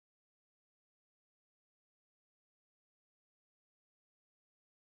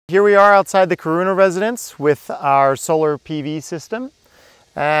Here we are outside the Karuna residence with our solar PV system.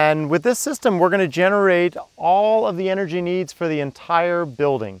 And with this system, we're going to generate all of the energy needs for the entire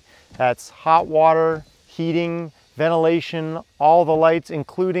building. That's hot water, heating, ventilation, all the lights,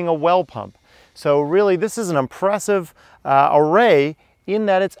 including a well pump. So really, this is an impressive array in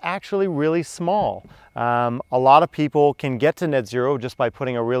that it's actually really small. A lot of people can get to net zero just by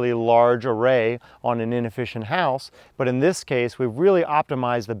putting a really large array on an inefficient house, but in this case we've really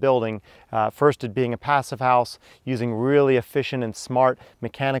optimized the building. First, it being a passive house, using really efficient and smart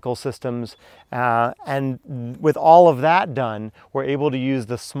mechanical systems, and with all of that done, we're able to use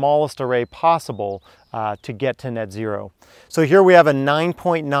the smallest array possible to get to net zero. So here we have a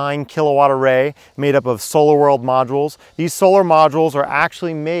 9.9 kilowatt array made up of Solar World modules. These solar modules are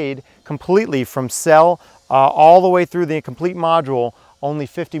actually made completely from cell all the way through the complete module, only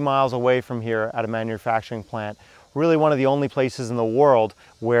 50 miles away from here at a manufacturing plant. Really one of the only places in the world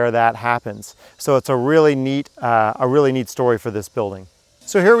where that happens. So it's a really neat story for this building.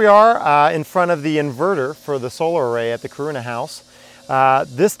 So here we are in front of the inverter for the solar array at the Karuna house.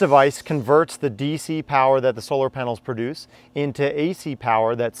 This device converts the DC power that the solar panels produce into AC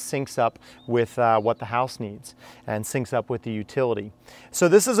power that syncs up with what the house needs and syncs up with the utility. So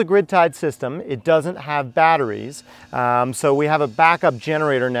this is a grid-tied system. It doesn't have batteries. So we have a backup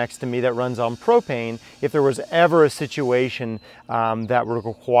generator next to me that runs on propane if there was ever a situation that would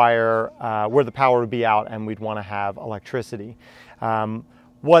require where the power would be out and we'd want to have electricity.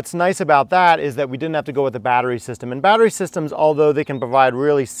 What's nice about that is that we didn't have to go with the battery system. And battery systems, although they can provide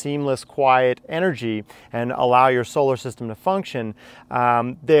really seamless, quiet energy and allow your solar system to function,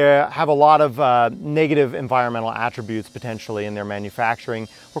 they have a lot of negative environmental attributes potentially in their manufacturing,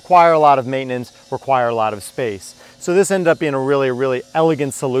 require a lot of maintenance, require a lot of space. So this ended up being a really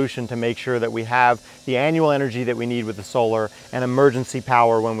elegant solution to make sure that we have the annual energy that we need with the solar and emergency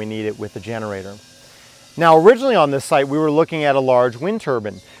power when we need it with the generator. Now, originally on this site, we were looking at a large wind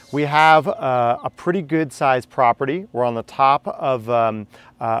turbine. We have a pretty good sized property. We're on the top of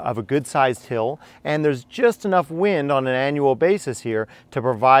a good sized hill, and there's just enough wind on an annual basis here to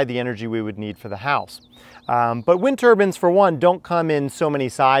provide the energy we would need for the house. But wind turbines, for one, don't come in so many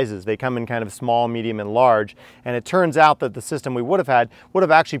sizes. They come in kind of small, medium, and large. And it turns out that the system we would have had would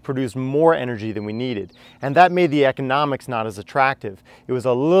have actually produced more energy than we needed. And that made the economics not as attractive. It was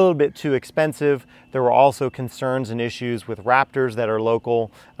a little bit too expensive. There were also concerns and issues with raptors that are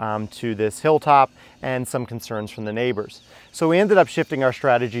local to this hilltop, and some concerns from the neighbors. So we ended up shifting our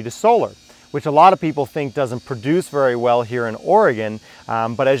strategy to solar, which a lot of people think doesn't produce very well here in Oregon.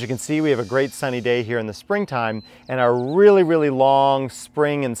 But as you can see, we have a great sunny day here in the springtime, and our really long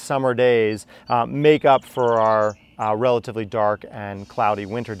spring and summer days make up for our relatively dark and cloudy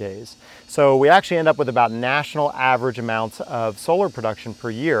winter days. So we actually end up with about national average amounts of solar production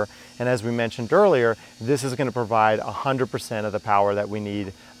per year. And as we mentioned earlier, this is going to provide 100% of the power that we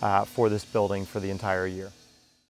need for this building for the entire year.